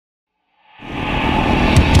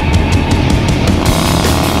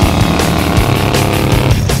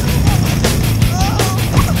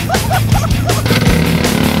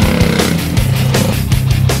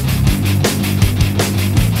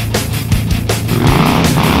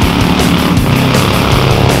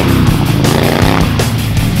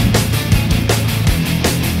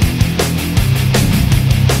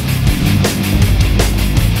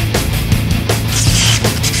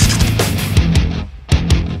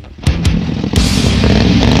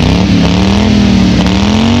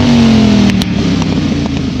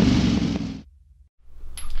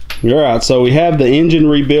Alright, so we have the engine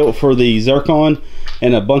rebuilt for the Zircon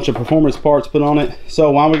and a bunch of performance parts put on it.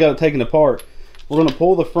 So while we got it taken apart, we're going to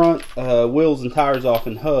pull the front wheels and tires off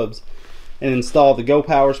and hubs and install the Go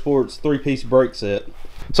Power Sports 3-piece brake set.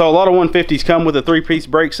 So a lot of 150s come with a 3-piece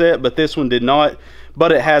brake set, but this one did not,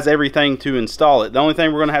 but it has everything to install it. The only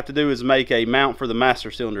thing we're going to have to do is make a mount for the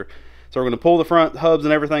master cylinder. So we're going to pull the front hubs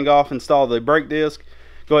and everything off, install the brake disc,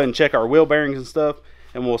 go ahead and check our wheel bearings and stuff,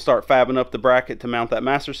 and we'll start fabbing up the bracket to mount that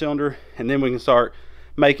master cylinder, and then we can start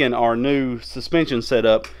making our new suspension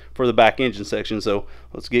setup for the back engine section. So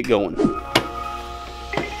let's get going.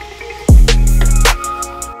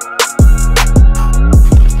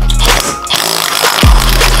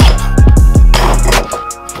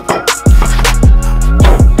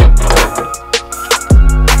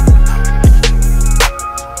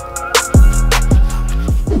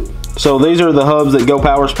 So these are the hubs that Go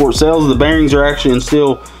Power Sport sells. The bearings are actually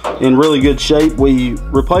still in really good shape. We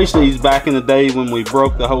replaced these back in the day when we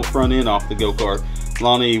broke the whole front end off the go-kart.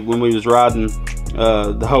 Lonnie, when we was riding,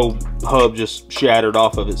 the whole hub just shattered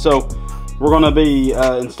off of it. So we're gonna be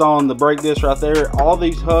installing the brake disc right there. All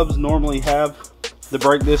these hubs normally have the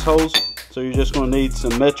brake disc holes. So you're just gonna need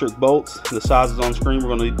some metric bolts. The size is on screen. We're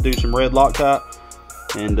gonna need to do some red Loctite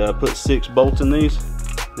and put 6 bolts in these.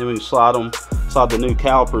 Then we can slide the new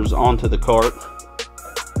calipers onto the cart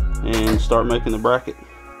and start making the bracket.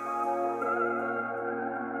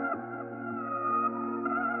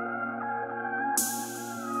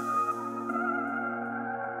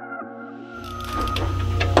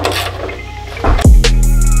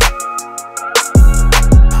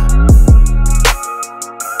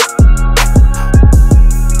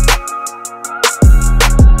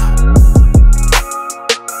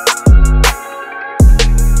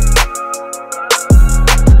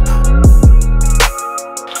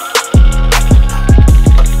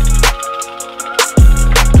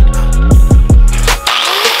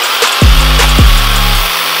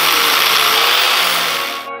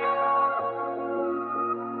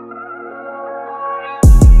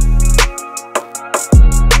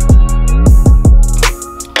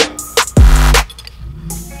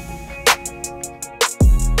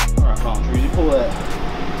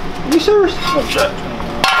 You serious? Oh shit.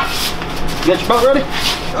 You got your boat ready?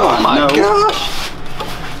 Oh my gosh.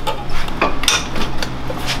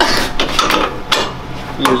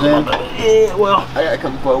 Yours in? Yeah, well. I gotta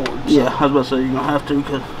come forward. So. Yeah, I was about to say you're gonna have to,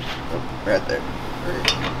 cause right there.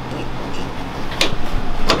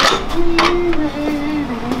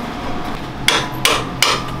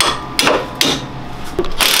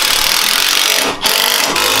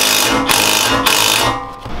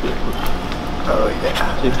 Oh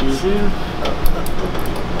yeah. Take yours in.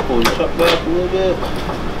 Pull your truck back a little bit.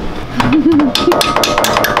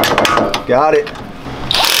 Got it.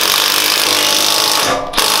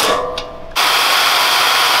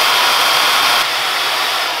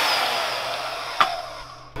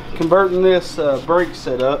 Converting this brake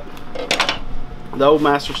setup, the old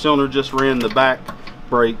master cylinder just ran the back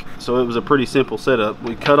brake, so it was a pretty simple setup.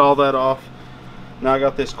 We cut all that off. Now I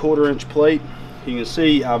got this 1/4-inch plate. You can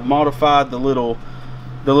see I've modified the little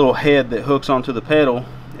head that hooks onto the pedal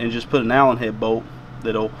and just put an Allen head bolt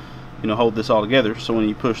that'll, you know, hold this all together. So when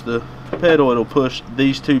you push the pedal, it'll push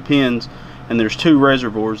these 2 pins, and there's 2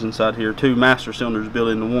 reservoirs inside here, 2 master cylinders built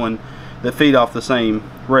into one that feed off the same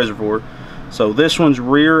reservoir. So this one's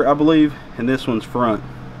rear, I believe, and this one's front.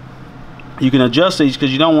 You can adjust these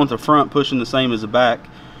because you don't want the front pushing the same as the back.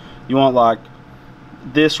 You want like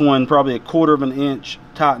this one probably 1/4 inch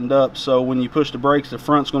tightened up, so when you push the brakes, the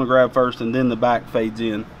front's going to grab first and then the back fades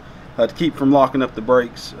in to keep from locking up the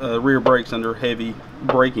brakes, rear brakes under heavy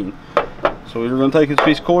braking. So we're going to take this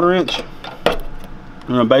piece 1/4 inch.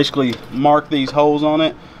 We're going to basically mark these holes on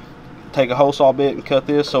it, take a hole saw bit and cut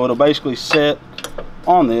this so it'll basically set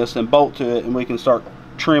on this and bolt to it, and we can start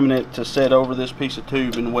trimming it to set over this piece of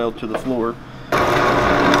tube and weld to the floor.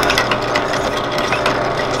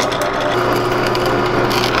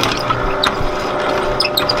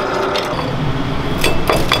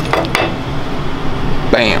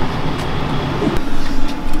 Bam.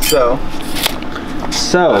 So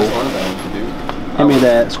give me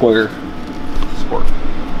that square. Squirt.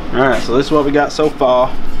 Alright, so this is what we got so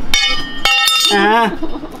far.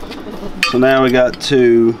 So now we got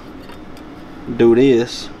to do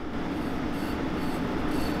this.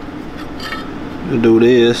 Do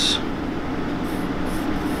this.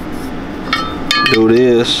 Do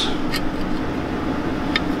this.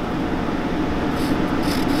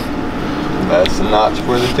 That's the notch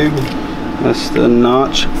for the tube. That's the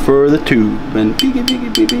notch for the tube. And beep, beep,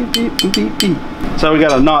 beep, beep, beep, beep, beep, beep. So we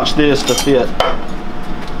got to notch this to fit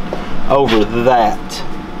over that.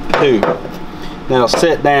 tube. Now it'll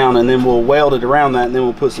set down, and then we'll weld it around that, and then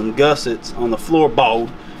we'll put some gussets on the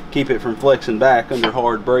floorboard, keep it from flexing back under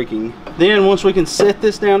hard braking. Then once we can set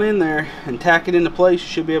this down in there and tack it into place, you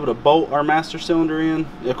should be able to bolt our master cylinder in.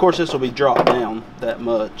 Of course, this will be dropped down that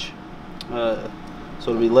much, so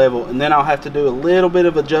it'll be level. And then I'll have to do a little bit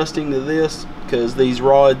of adjusting to this, because these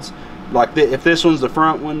rods, like if this one's the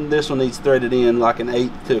front one, this one needs threaded in like an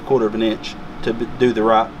 1/8 to 1/4 inch to do the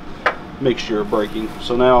right mixture of braking.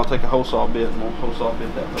 So now I'll take a hole saw bit and we'll hole saw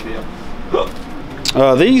bit that puppy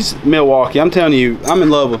up. These Milwaukee, I'm telling you, I'm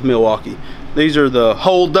in love with Milwaukee. These are the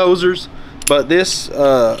hole dozers, but this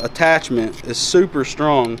attachment is super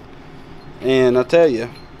strong. And I tell you,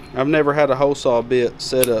 I've never had a hole saw bit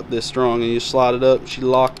set up this strong, and you slide it up, she's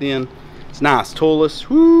locked in. It's nice, toolless,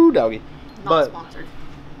 whoo doggy. Not sponsored.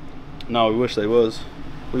 No, we wish they was.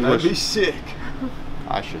 That'd be sick.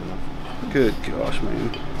 I shouldn't have. Good gosh,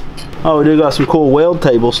 man. Oh, we do got some cool weld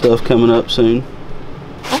table stuff coming up soon.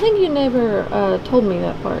 I think you never told me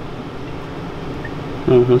that part.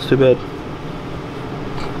 Oh, that's too bad.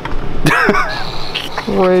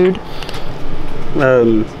 Rude.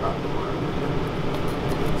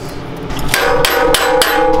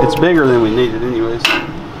 It's bigger than we needed anyways.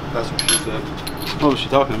 That's what she said. What was she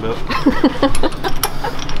talking about?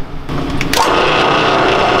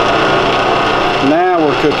 Now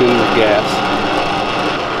we're cooking with gas.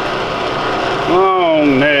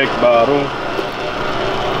 Long neck bottle.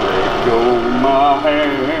 Let go my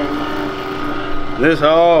hand. This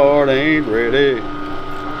heart ain't ready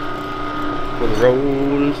for the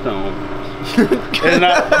Rolling Stones. It's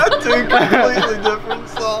not two completely different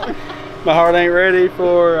songs. My heart ain't ready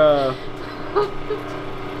for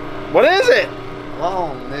what is it?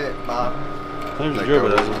 Long neck bottle. There's a dribble.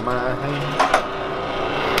 My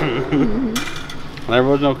hand. There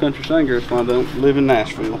was no country singer, that's why I don't live in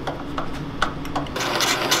Nashville.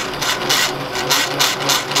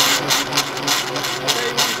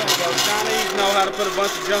 Chinese know how to put a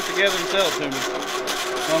bunch of junk together and sell it to me. You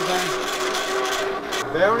know what I'm saying?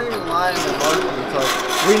 They don't even lie in the market because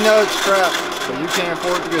we know it's crap, but you can't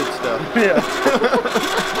afford the good stuff. Yeah.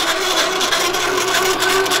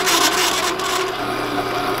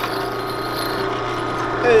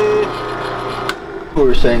 Hey. We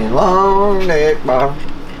were singing long neck bottle,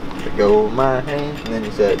 let go of my hand, and then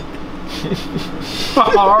he said, My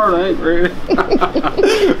heart ain't ready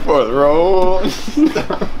for the roll.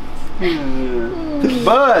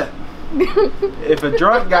 But if a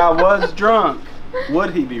drunk guy was drunk,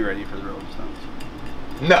 would he be ready for the Rolling Stones?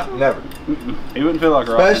 No, never. He wouldn't feel like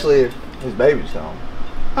a rock. Especially if his baby's home.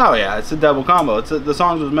 Oh yeah, it's a double combo. The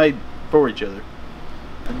songs was made for each other.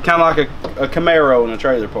 Kind of like a Camaro in a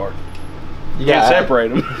trailer park. You can't separate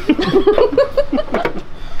them.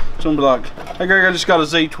 Someone be like, "Hey Greg, I just got a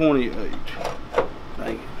Z28."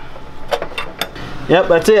 Dang it. Yep,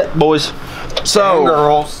 that's it, boys. So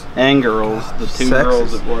and girls, the two Sexist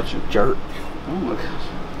girls that watch it. Jerk. Oh my gosh.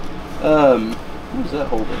 What was that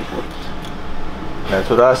whole thing for? That's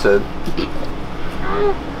what I said.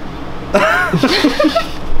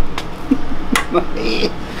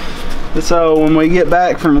 So when we get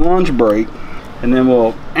back from lunch break, and then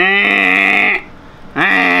we'll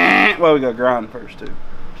well, we gotta grind first too.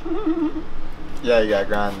 Yeah, you gotta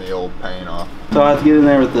grind the old paint off. So I have to get in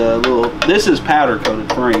there with the little. This is powder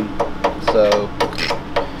coated frame, So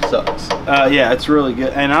sucks. yeah, it's really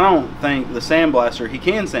good. And I don't think the sandblaster, he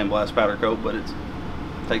can sandblast powder coat, but it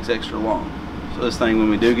takes extra long. So this thing, when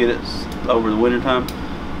we do get it over the winter time,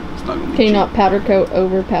 it's not gonna be Can you cheap. not powder coat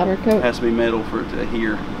over powder coat? It has to be metal for it to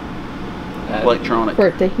adhere. Electronic. For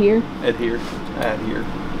it to hear? Adhere.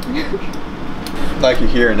 Like you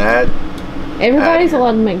hear an ad. Everybody's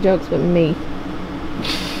allowed to make jokes but me.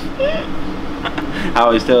 I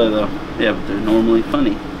always tell her though, yeah, but they're normally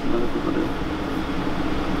funny. Other people do.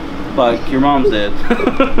 Like your mom's dead.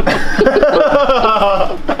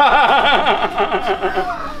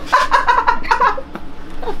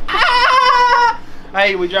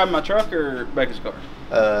 Hey, we driving my truck or Becca's car?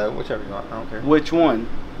 Whichever you want. I don't care. Which one?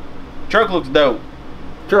 Truck looks dope.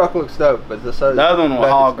 Truck looks dope, but the other one will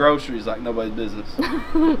haul groceries like nobody's business.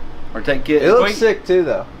 Or take kids. It looks sick too,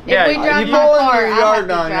 though. Yeah, If we drive You my pull car, in your I yard have to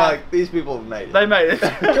now, and you're drive. like, these people have made it. They made it.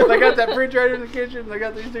 They got that refrigerator in the kitchen. They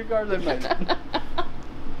got these two cars. They made it.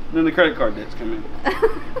 Then the credit card debts come in.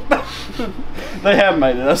 They have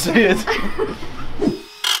made it. I see it.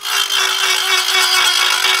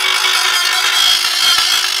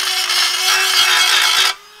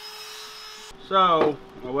 So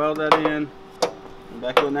I weld that in. I'm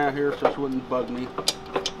back in out here so it wouldn't bug me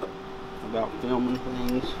about filming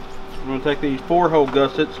things. I'm gonna take these 4-hole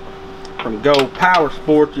gussets from Go Power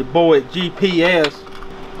Sports, your boy at GPS.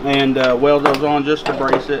 and weld those on just to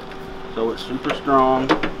brace it so it's super strong.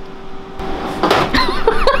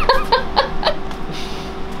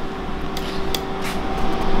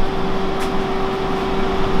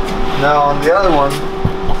 Now on the other one,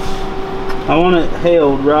 I want it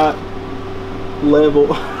held right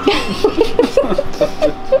level.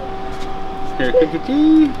 Here,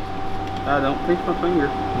 cookie. I don't pinch my finger.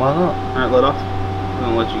 why not? Alright, let off. I'm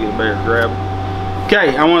gonna let you get a better grab.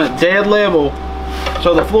 Okay, I want it dead level.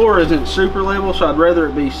 So the floor isn't super level, so I'd rather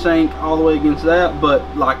it be sank all the way against that,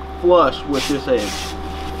 but like flush with this edge.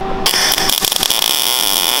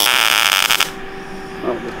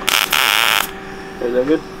 Oh. Is that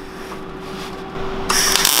good?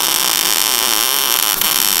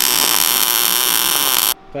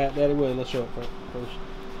 Fat Daddy Way, let's show it first.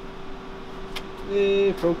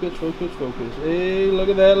 Hey, focus, focus, focus. Hey, look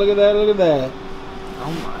at that, look at that, look at that.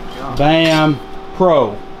 Oh my god. Bam,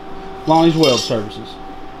 Pro. Lonnie's Weld Services.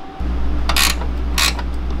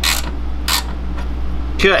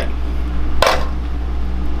 Okay.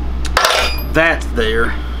 That's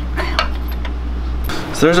there.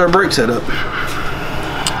 So there's our brake setup.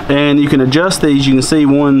 And you can adjust these. You can see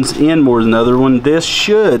one's in more than the other one. This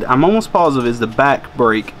should, I'm almost positive, is the back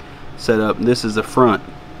brake setup. This is the front.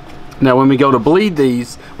 Now when we go to bleed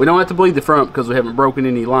these, we don't have to bleed the front because we haven't broken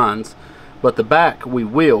any lines, but the back we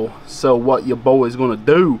will. So what your boy is going to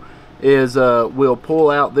do is we'll pull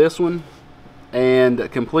out this one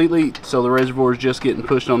and completely, so the reservoir is just getting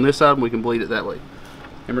pushed on this side and we can bleed it that way.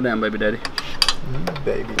 Hammer down, baby daddy.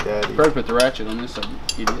 Baby daddy. Probably put the ratchet on this side,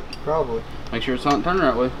 idiot. Probably. Make sure it's not turning the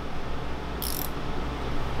right way.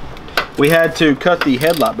 We had to cut the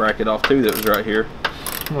headlight bracket off too that was right here.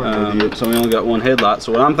 So we only got one headlight.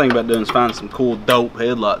 So what I'm thinking about doing is find some cool dope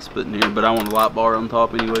headlights putting here, but I want a light bar on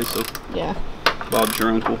top anyway, so Yeah. Bob's your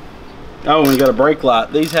uncle. Oh, and we got a brake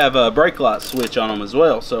light. These have a brake light switch on them as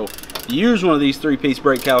well. So if you use one of these 3-piece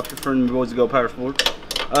brake calipers for the boys to go power sport,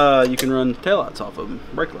 you can run taillights off of them,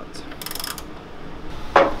 brake lights.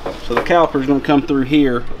 So the caliper is going to come through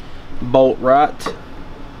here, bolt right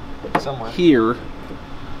somewhere here,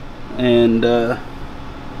 and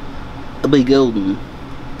it'll be golden.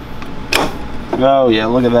 Oh yeah,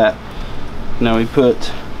 look at that. Now we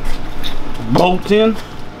put bolt in.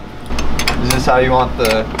 Is this how you want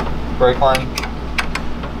the brake line?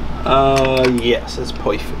 Yes, that's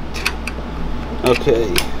perfect.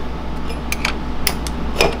 Okay.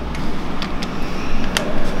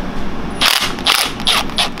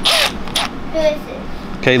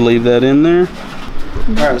 Okay, leave that in there.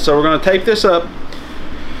 Alright, so we're going to tape this up,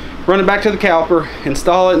 run it back to the caliper,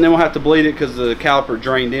 install it, and then we'll have to bleed it because the caliper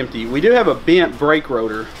drained empty. We do have a bent brake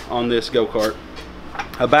rotor on this go-kart,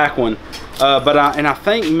 a back one, but I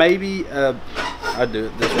think maybe I do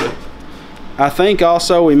it this way. I think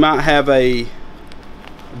also we might have a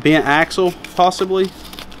bent axle possibly.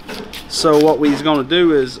 So what we're going to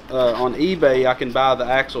do is on eBay I can buy the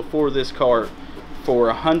axle for this kart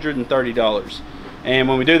for $130. And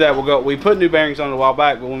when we do that, we put new bearings on it a while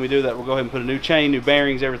back, but when we do that, we'll go ahead and put a new chain, new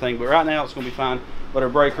bearings, everything. But right now, it's going to be fine. But our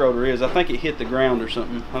brake rotor is, I think it hit the ground or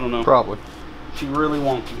something. I don't know. Probably. She's really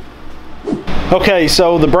wonky. Okay,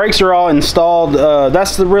 so the brakes are all installed.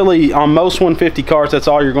 That's really, on most 150 karts, that's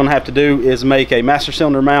all you're going to have to do is make a master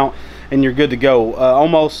cylinder mount, and you're good to go.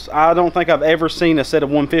 I don't think I've ever seen a set of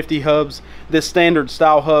 150 hubs, this standard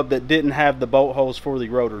style hub, that didn't have the bolt holes for the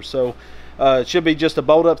rotors. So it should be just a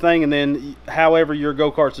bolt up thing, and then however your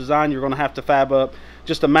go-kart's designed, you're going to have to fab up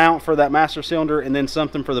just a mount for that master cylinder and then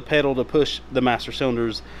something for the pedal to push the master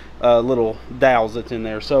cylinder's little dowels that's in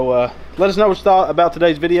there. So let us know what you thought about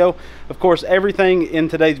today's video. Of course, everything in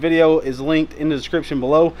today's video is linked in the description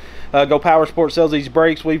below. Go Power Sport sells these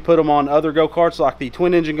brakes. We put them on other go-karts, like the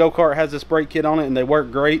twin engine go-kart has this brake kit on it, and they work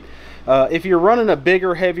great. If you're running a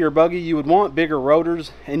bigger, heavier buggy, you would want bigger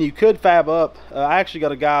rotors, and you could fab up. I actually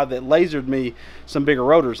got a guy that lasered me some bigger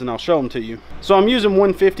rotors, and I'll show them to you. So I'm using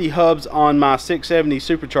 150 hubs on my 670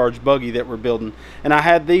 supercharged buggy that we're building, and I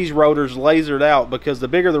had these rotors lasered out because the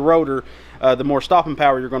bigger the rotor, the more stopping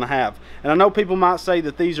power you're going to have. And I know people might say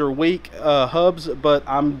that these are weak hubs, but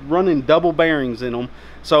I'm running double bearings in them,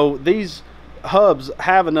 so these hubs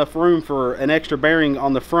have enough room for an extra bearing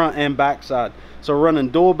on the front and back side. So we're running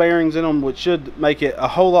dual bearings in them, which should make it a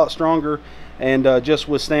whole lot stronger and just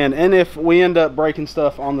withstand. And if we end up breaking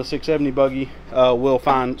stuff on the 670 buggy, we'll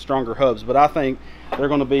find stronger hubs. But I think they're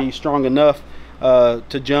going to be strong enough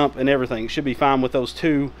to jump and everything. It should be fine with those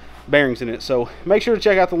two bearings in it. So make sure to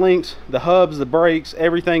check out the links. The hubs, the brakes,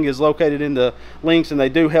 everything is located in the links, and they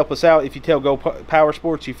do help us out. If you tell Go Power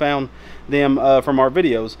Sports you found them from our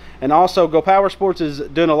videos. And also, Go Power Sports is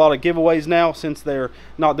doing a lot of giveaways now since they're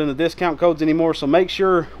not doing the discount codes anymore. So make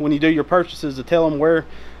sure when you do your purchases to tell them where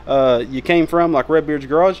you came from, like Redbeard's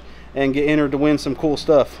Garage, and get entered to win some cool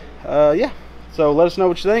stuff. Yeah, so let us know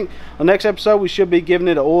what you think. On the next episode, we should be giving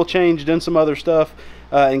it an oil change, doing some other stuff,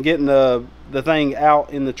 and getting the thing out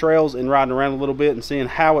in the trails and riding around a little bit and seeing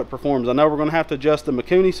how it performs. I know we're going to have to adjust the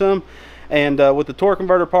Mikuni some, and with the torque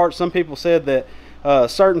converter parts, some people said that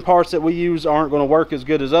certain parts that we use aren't going to work as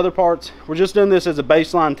good as other parts. We're just doing this as a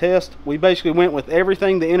baseline test. We basically went with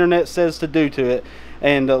everything the internet says to do to it,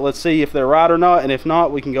 and let's see if they're right or not. And if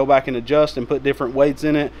not, we can go back and adjust and put different weights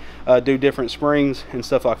in it, do different springs and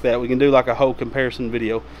stuff like that. We can do like a whole comparison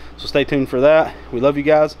video, so stay tuned for that. We love you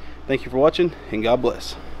guys. Thank you for watching, and God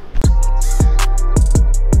bless.